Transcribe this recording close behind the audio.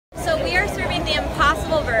serving the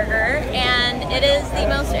Impossible Burger, and it is the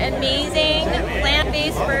most amazing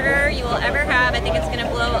plant-based burger you will ever have. I think it's going to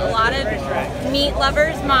blow a lot of meat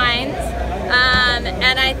lovers' minds.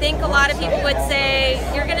 And I think a lot of people would say,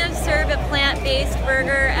 you're going to serve a plant-based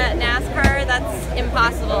burger at NASCAR? That's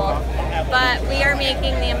impossible. But we are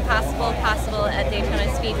making the impossible possible at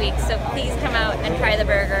Daytona Speedway, so please come out and try the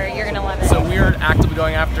burger. You're going to love it. So we are actively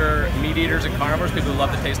going after meat eaters and carnivores, people who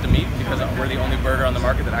love the taste of meat, because we're the only burger on the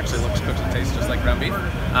market that actually looks, cooks, and tastes just like ground beef.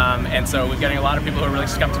 And so we're getting a lot of people who are really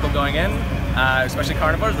skeptical going in, especially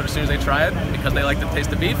carnivores, but as soon as they try it, because they like the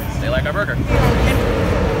taste of beef, they like our burger.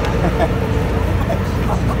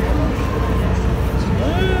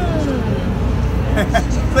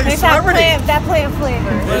 Like that play of flavor.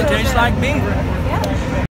 It tastes like beef. Yeah.